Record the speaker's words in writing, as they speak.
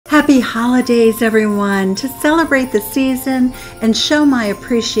Happy holidays, everyone! To celebrate the season and show my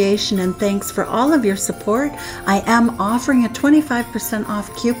appreciation and thanks for all of your support, I am offering a 25%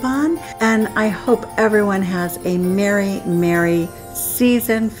 off coupon, and I hope everyone has a merry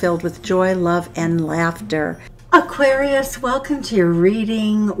season filled with joy, love, and laughter. Aquarius, welcome to your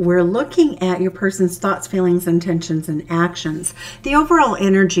reading. We're looking at your person's thoughts, feelings, intentions, and actions. The overall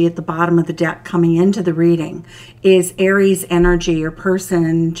energy at the bottom of the deck coming into the reading is Aries energy. Your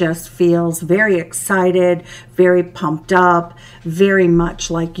person just feels very excited, very pumped up, very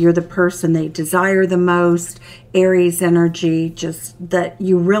much like you're the person they desire the most. Aries energy, just that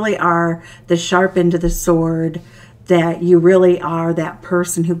you really are the sharp end of the sword, that you really are that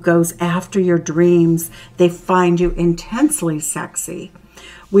person who goes after your dreams. They find you intensely sexy.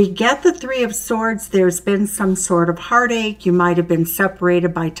 We get the Three of Swords. There's been some sort of heartache. You might have been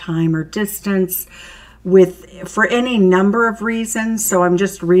separated by time or distance for any number of reasons. So I'm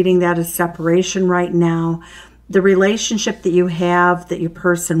just reading that as separation right now. The relationship that you have, that your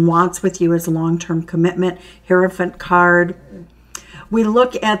person wants with you, is a long-term commitment. Hierophant card. We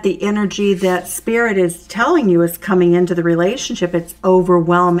look at the energy that Spirit is telling you is coming into the relationship. It's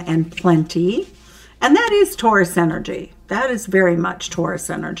overwhelm and plenty. And that is Taurus energy. That is very much Taurus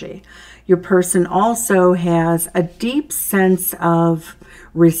energy. Your person also has a deep sense of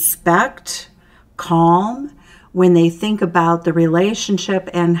respect, calm, when they think about the relationship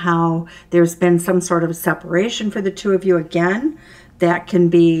and how there's been some sort of separation for the two of you. Again, that can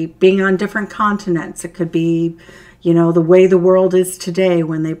be being on different continents. It could be, you know, the way the world is today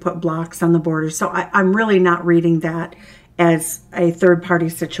when they put blocks on the border. So I'm really not reading that as a third-party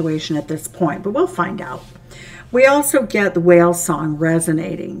situation at this point, but we'll find out. We also get the whale song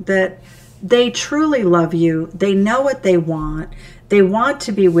resonating, that they truly love you. They know what they want. They want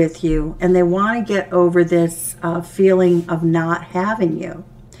to be with you, and they want to get over this feeling of not having you.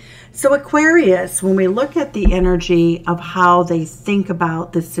 So Aquarius, when we look at the energy of how they think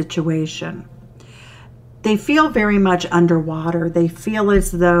about the situation, they feel very much underwater. They feel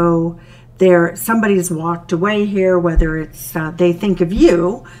as though somebody's walked away here, whether it's they think of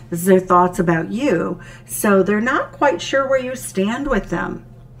you, this is their thoughts about you. So they're not quite sure where you stand with them.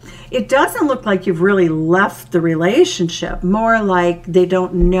 It doesn't look like you've really left the relationship, more like they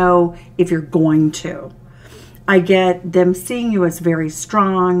don't know if you're going to. I get them seeing you as very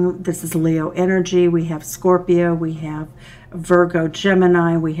strong. This is Leo energy. We have Scorpio, we have Virgo,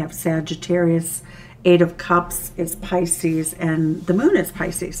 Gemini, we have Sagittarius. Eight of Cups is Pisces, and the moon is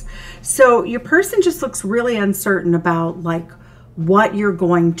Pisces. So your person just looks really uncertain about like what you're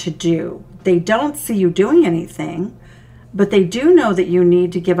going to do. They don't see you doing anything, but they do know that you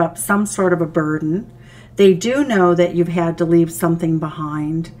need to give up some sort of a burden. They do know that you've had to leave something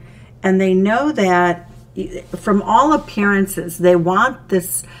behind, and they know that from all appearances, they want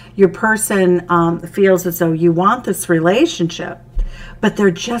this, your person feels as though you want this relationship, but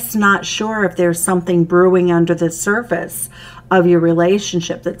they're just not sure if there's something brewing under the surface of your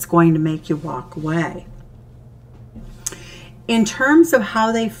relationship that's going to make you walk away. In terms of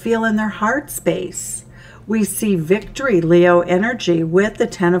how they feel in their heart space, we see victory, Leo energy, with the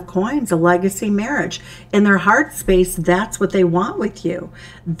Ten of Coins, a legacy marriage. In their heart space, that's what they want with you.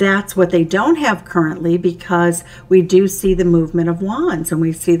 That's what they don't have currently, because we do see the movement of wands, and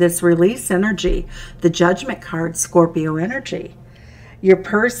we see this release energy, the Judgment card, Scorpio energy. Your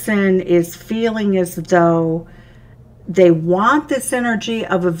person is feeling as though they want this energy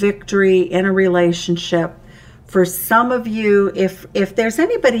of a victory in a relationship. For some of you, if there's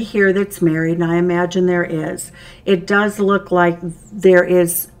anybody here that's married, and I imagine there is, it does look like there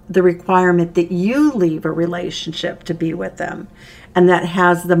is the requirement that you leave a relationship to be with them, and that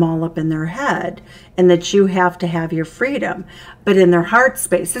has them all up in their head, and that you have to have your freedom. But in their heart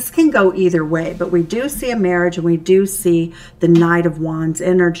space, this can go either way, but we do see a marriage, and we do see the Knight of Wands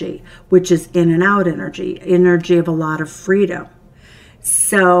energy, which is in and out energy of a lot of freedom.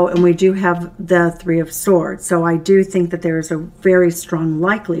 So, and we do have the Three of Swords. So I do think that there is a very strong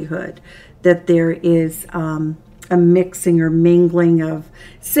likelihood that there is a mixing or mingling of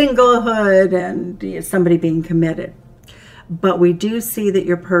singlehood and somebody being committed. But we do see that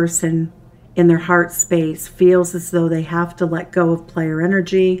your person in their heart space feels as though they have to let go of player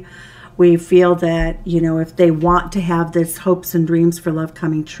energy. We feel that, you know, if they want to have this hopes and dreams for love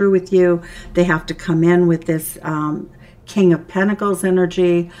coming true with you, they have to come in with this King of Pentacles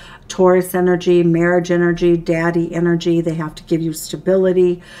energy, Taurus energy, marriage energy, daddy energy. They have to give you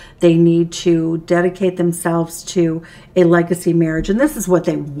stability. They need to dedicate themselves to a legacy marriage. And this is what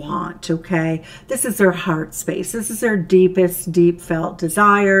they want, okay? This is their heart space. This is their deepest, deep felt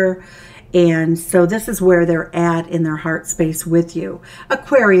desire. And so this is where they're at in their heart space with you.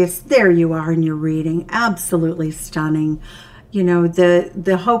 Aquarius, there you are in your reading. Absolutely stunning. You know,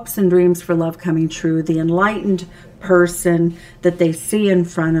 the hopes and dreams for love coming true, the enlightened person that they see in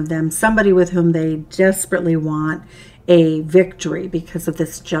front of them, somebody with whom they desperately want a victory because of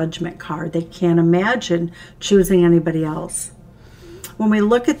this Judgment card. They can't imagine choosing anybody else. When we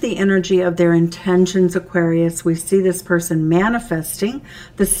look at the energy of their intentions, Aquarius, we see this person manifesting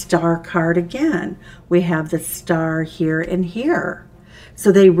the Star card again. We have the Star here and here.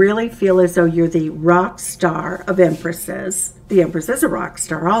 So they really feel as though you're the rock star of Empresses. The Empress is a rock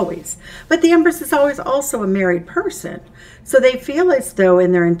star always, but the Empress is always also a married person. So they feel as though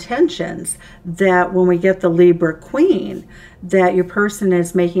in their intentions that when we get the Libra Queen, that your person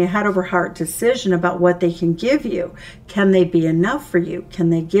is making a head over heart decision about what they can give you. Can they be enough for you? Can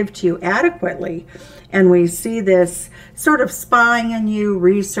they give to you adequately? And we see this sort of spying on you,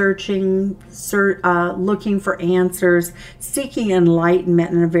 researching, looking for answers, seeking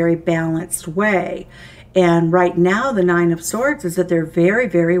enlightenment in a very balanced way. And right now, the Nine of Swords is that they're very,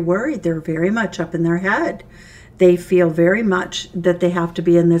 very worried. They're very much up in their head. They feel very much that they have to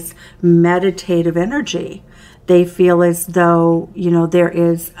be in this meditative energy. They feel as though, you know, there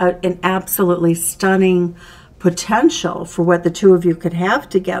is an absolutely stunning potential for what the two of you could have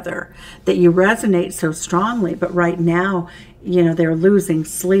together, that you resonate so strongly. But right now, you know, they're losing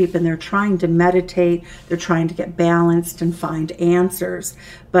sleep and they're trying to meditate. They're trying to get balanced and find answers.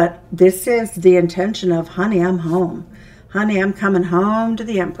 But this is the intention of, honey, I'm home. Honey, I'm coming home to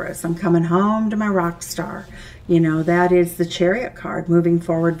the Empress. I'm coming home to my rock star. You know, that is the Chariot card, moving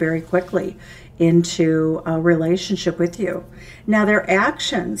forward very quickly into a relationship with you. Now, their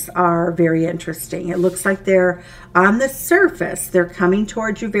actions are very interesting. It looks like they're on the surface. They're coming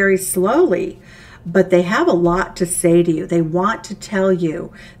towards you very slowly, but they have a lot to say to you. They want to tell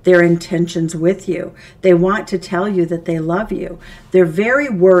you their intentions with you. They want to tell you that they love you. They're very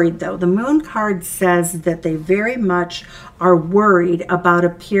worried, though. The Moon card says that they very much are worried about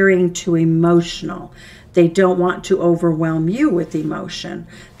appearing too emotional. They don't want to overwhelm you with emotion.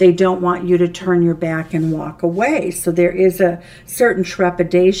 They don't want you to turn your back and walk away. So there is a certain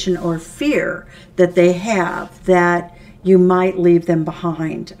trepidation or fear that they have that you might leave them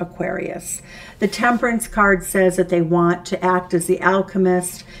behind, Aquarius. The Temperance card says that they want to act as the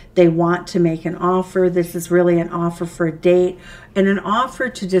alchemist. They want to make an offer. This is really an offer for a date and an offer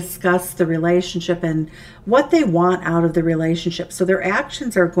to discuss the relationship and what they want out of the relationship. So their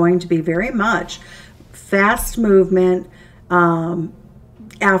actions are going to be very much fast movement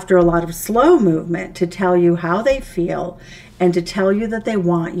after a lot of slow movement to tell you how they feel and to tell you that they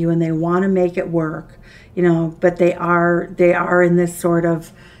want you and they want to make it work, you know, but they are in this sort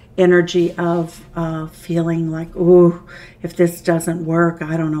of energy of feeling like, ooh, if this doesn't work,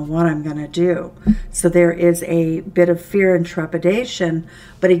 I don't know what I'm going to do. So there is a bit of fear and trepidation,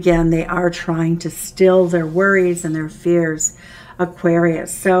 but again, they are trying to still their worries and their fears,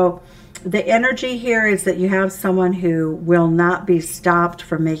 Aquarius. So the energy here is that you have someone who will not be stopped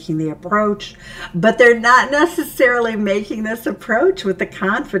from making the approach, but they're not necessarily making this approach with the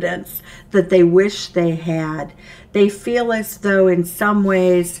confidence that they wish they had. They feel as though in some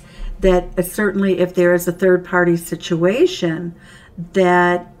ways that certainly if there is a third-party situation,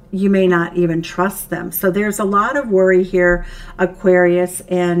 that you may not even trust them. So there's a lot of worry here, Aquarius,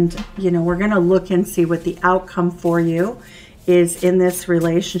 and you know, we're going to look and see what the outcome for you is in this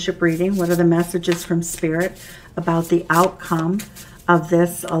relationship reading. What are the messages from Spirit about the outcome of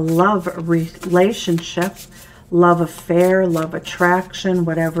this love relationship, love affair, love attraction,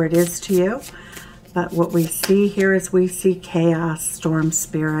 whatever it is to you? But what we see here is we see chaos, storm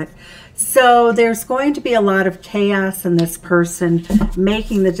spirit. So there's going to be a lot of chaos in this person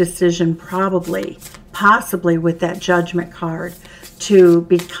making the decision possibly with that Judgment card to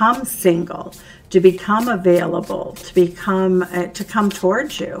become single, to become available, to come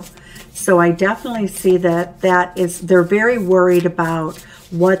towards you. So I definitely see that they're very worried about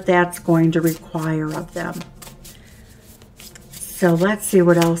what that's going to require of them. So let's see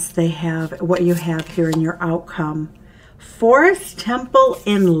what else they have, what you have here in your outcome. Forest Temple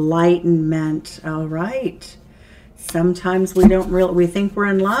Enlightenment. All right. Sometimes we think we're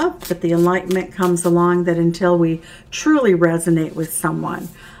in love, but the enlightenment comes along that until we truly resonate with someone,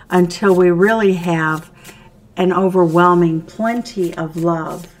 until we really have an overwhelming plenty of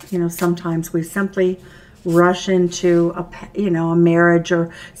love, you know, sometimes we simply rush into a marriage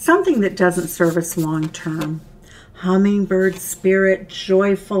or something that doesn't serve us long term. Hummingbird spirit,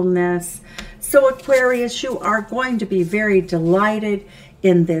 joyfulness. So Aquarius, you are going to be very delighted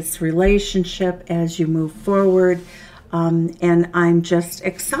in this relationship as you move forward. And I'm just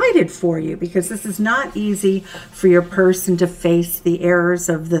excited for you, because this is not easy for your person to face the errors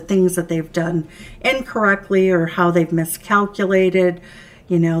of the things that they've done incorrectly, or how they've miscalculated,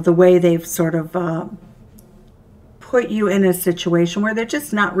 you know, the way they've sort of put you in a situation where they're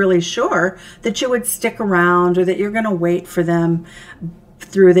just not really sure that you would stick around, or that you're going to wait for them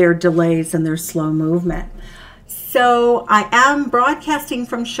through their delays and their slow movement. So I am broadcasting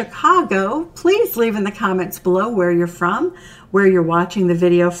from Chicago. Please leave in the comments below where you're from, where you're watching the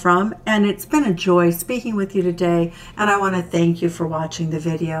video from. And it's been a joy speaking with you today, and I want to thank you for watching the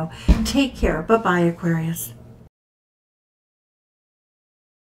video. Take care. Bye-bye, Aquarius.